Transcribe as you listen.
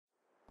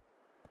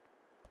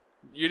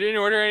You didn't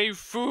order any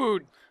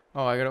food.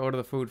 Oh, I gotta order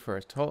the food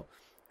first.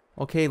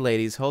 Okay,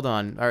 ladies, hold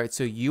on. All right,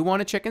 so you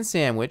want a chicken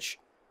sandwich.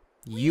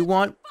 You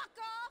want...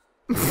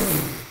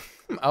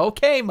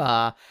 Okay,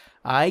 Ma.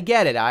 I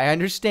get it. I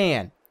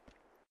understand.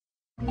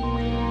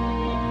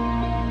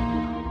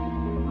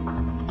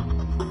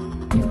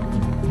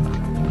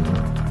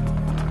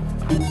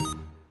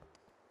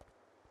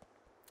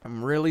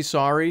 I'm really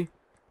sorry.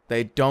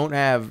 They don't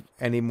have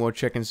any more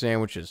chicken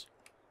sandwiches.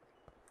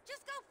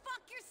 Just go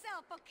fuck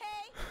yourself,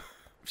 okay?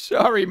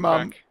 Sorry,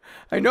 Mom. Back.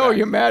 I know Back.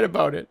 you're mad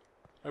about it.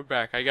 I'm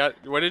back. I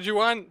got. What did you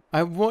want?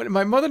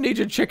 My mother needs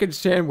a chicken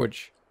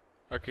sandwich.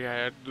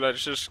 Okay,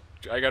 let's just.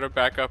 I gotta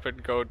back up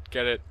and go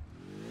get it.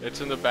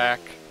 It's in the back.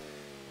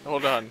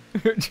 Hold on.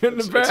 It's in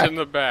the back. It's in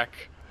the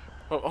back.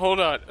 Oh, hold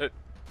on.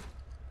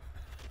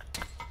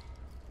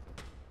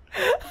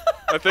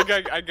 I think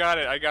I got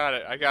it. I got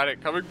it. I got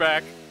it. Coming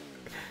back.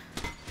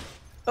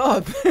 Oh,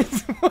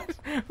 that's what?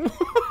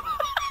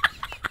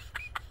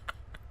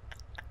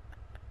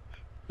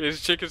 Here's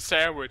a chicken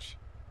sandwich.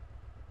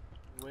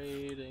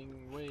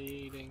 Waiting,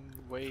 waiting,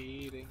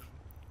 waiting.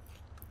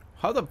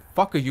 How the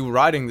fuck are you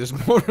riding this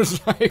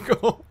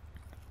motorcycle?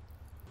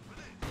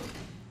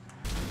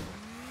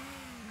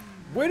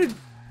 Where did...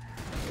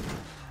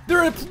 There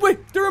are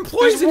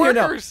employees in here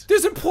now!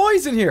 There's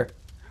employees in here!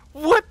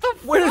 What the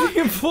fuck? Where did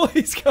the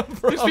employees come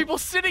from? There's people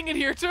sitting in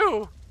here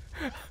too!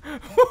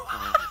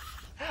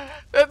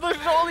 There's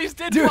all these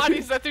dead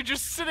bodies that they're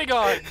just sitting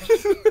on!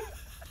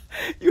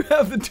 You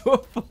have the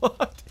door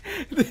blocked.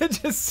 They're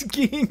just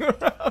skiing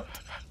around.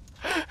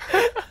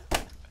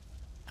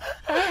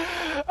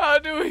 How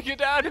do we get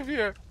out of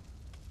here?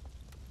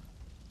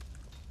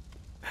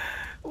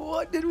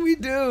 What did we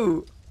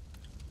do?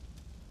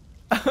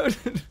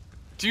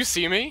 Do you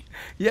see me?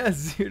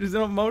 Yes, you're just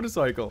on a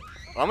motorcycle.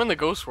 I'm in the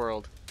ghost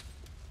world.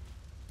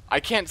 I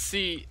can't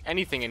see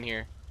anything in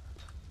here.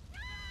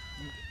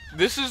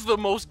 This is the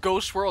most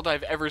ghost world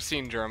I've ever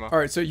seen, Jerma.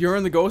 Alright, so you're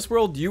in the ghost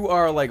world? You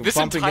are like This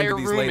bumping entire into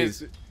these room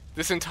ladies.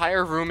 this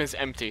entire room is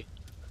empty.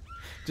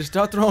 Just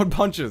start throwing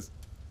punches.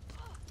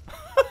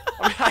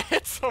 I mean, I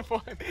hit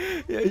someone.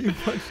 Yeah,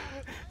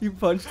 you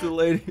punched the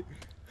lady.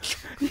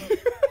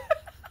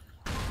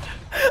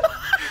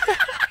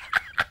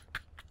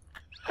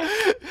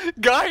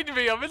 Guide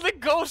me, I'm in the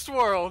ghost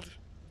world.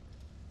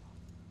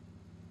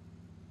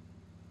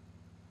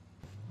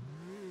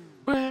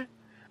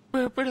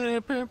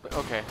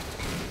 Okay.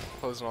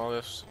 Closing all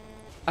this.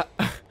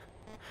 I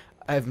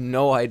have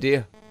no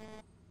idea.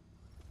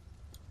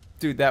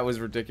 Dude, that was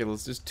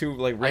ridiculous. Just two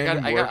like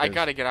random workers. I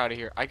gotta get out of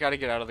here. I gotta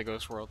get out of the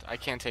ghost world. I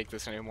can't take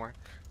this anymore.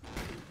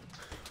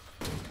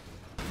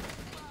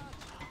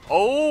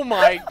 Oh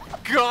my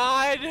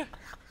god!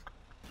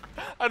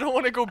 I don't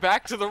want to go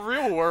back to the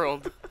real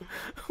world.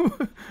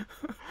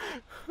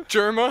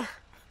 Jerma,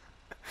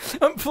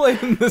 I'm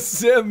playing The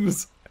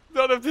Sims.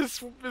 none of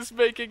this is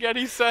making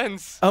any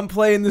sense. I'm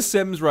playing The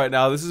Sims right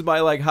now. This is my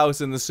like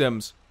house in The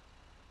Sims.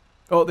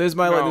 Oh, there's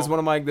my like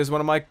No. there's one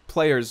of my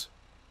players.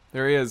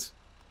 There he is.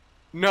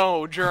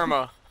 No,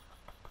 Jerma.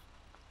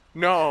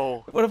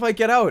 No. What if I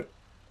get out?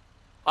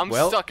 I'm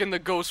stuck in the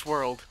ghost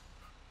world.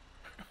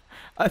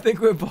 I think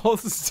we're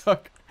both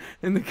stuck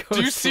in the ghost.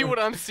 Do you see world.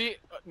 what I'm seeing?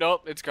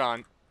 Nope, it's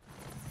gone.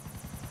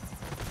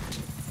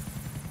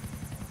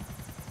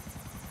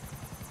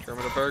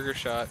 Jerma the burger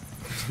shot.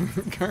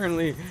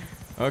 Currently.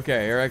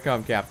 Okay, here I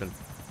come, Captain.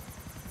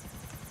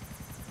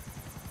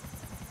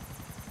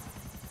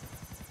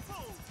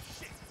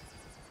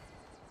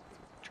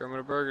 Jerma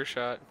the burger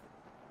shot.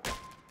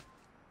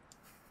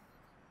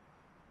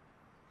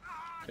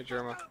 Hey,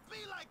 Jerma.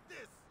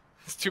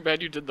 It's too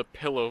bad you did the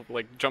pillow,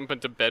 like, jump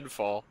into bed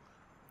fall.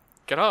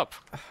 Get up.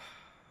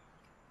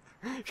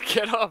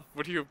 Get up.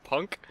 What are you, a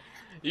punk?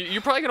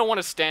 You're probably gonna want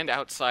to stand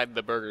outside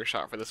the burger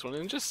shop for this one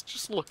and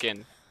just look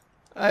in.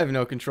 I have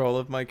no control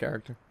of my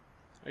character.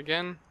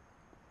 Again?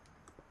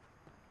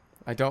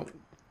 I don't...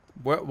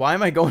 Why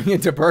am I going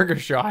into Burger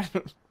Shot?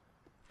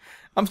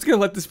 I'm just gonna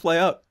let this play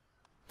out.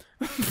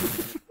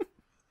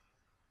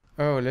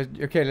 Oh,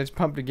 okay, let's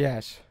pump the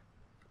gas.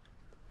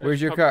 Where's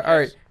your car?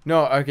 Alright,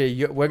 no,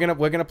 okay, we're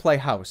gonna play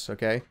house,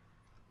 okay?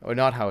 Or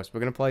not house,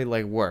 we're gonna play,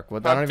 like, work. Well,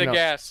 I don't Pump even the know.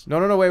 gas.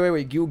 No,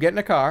 wait. You get in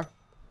a car,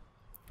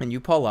 and you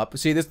pull up.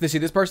 See this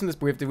person,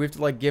 we have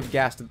to, like, give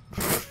gas to...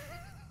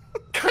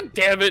 God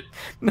damn it!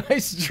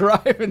 Nice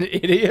driving,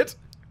 idiot.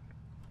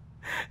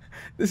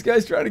 This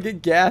guy's trying to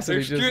get gas and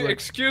he's just like...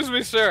 Excuse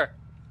me, sir.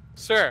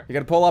 Sir. You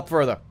gotta pull up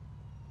further.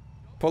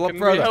 Pull up Can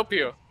further. we help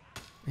you?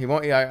 He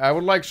won't... I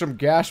would like some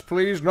gas,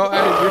 please. No,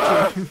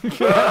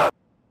 I...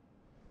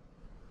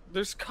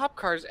 There's cop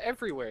cars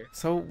everywhere.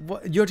 So,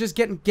 what? You're just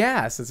getting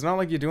gas. It's not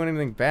like you're doing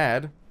anything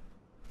bad.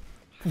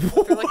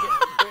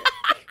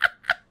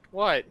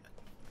 What?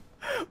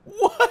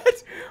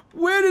 What?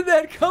 Where did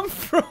that come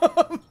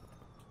from?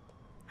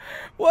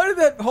 Why did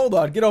that... Hold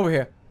on, get over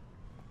here.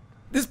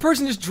 This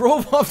person just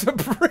drove off the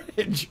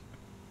bridge.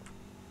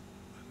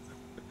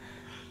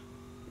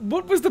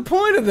 What was the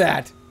point of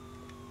that?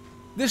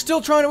 They're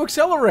still trying to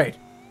accelerate.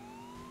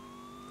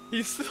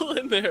 He's still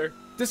in there.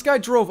 This guy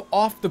drove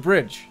off the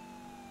bridge.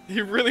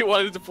 He really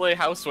wanted to play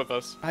house with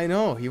us. I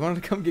know. He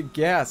wanted to come get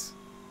gas.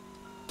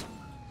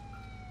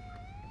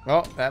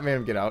 Oh, that made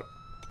him get out.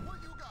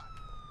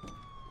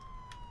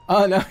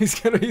 Oh, now he's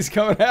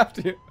coming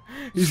after you.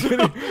 He's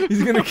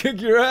gonna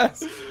kick your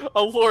ass.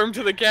 I'll lure him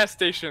to the gas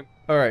station.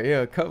 All right,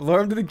 yeah,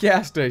 lure him to the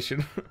gas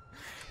station.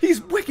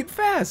 He's wicked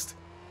fast.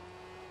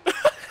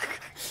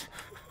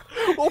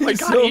 Oh my He's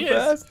god, so he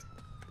fast. is.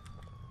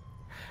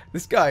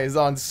 This guy is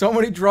on so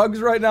many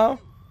drugs right now.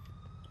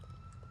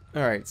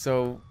 All right,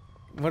 so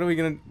what are we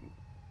gonna?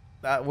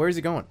 Where is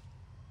he going?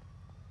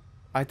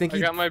 I think I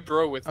got my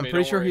bro with me. I'm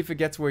pretty sure worry. he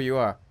forgets where you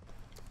are.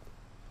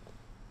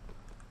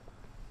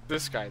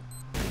 This guy.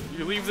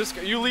 You leave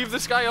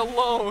this guy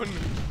alone.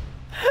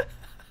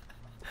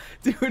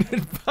 Dude,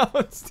 it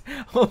bounced.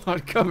 Hold on,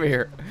 come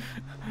here.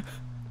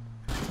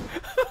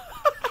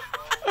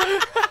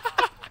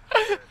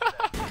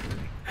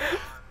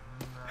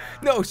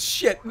 No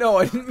shit. No,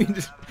 I didn't mean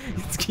to.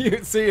 It's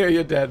cute. See you.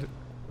 You're dead.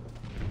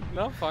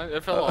 No, fine.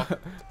 It fell off.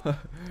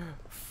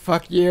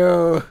 Fuck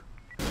you.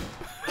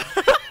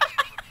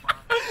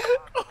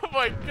 Oh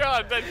my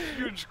god, that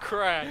huge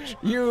crash.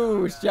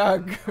 You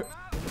shug.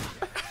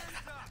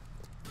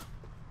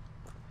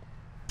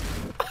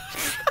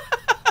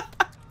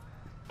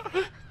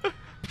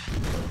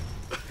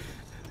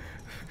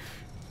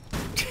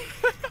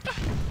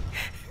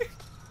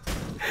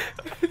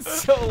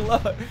 It's so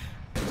loud.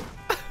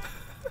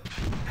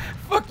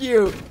 Fuck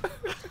you.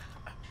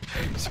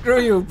 Screw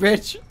you,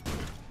 bitch.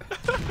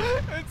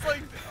 It's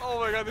like, oh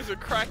my god, there's a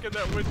crack in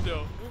that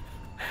window.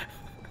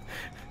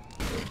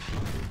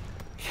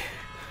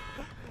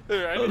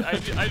 Here, I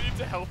need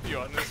to help you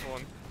on this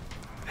one.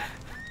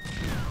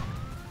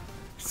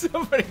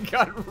 Somebody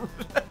got.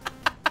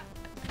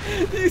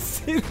 You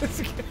see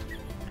this guy?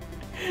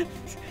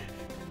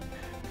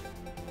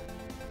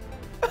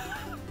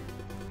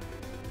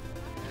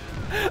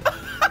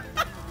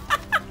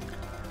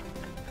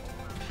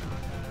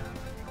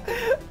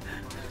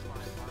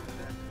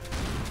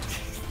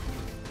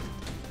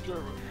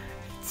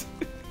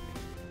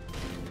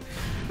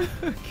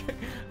 Okay.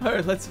 All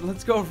right,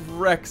 let's go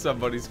wreck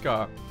somebody's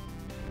car.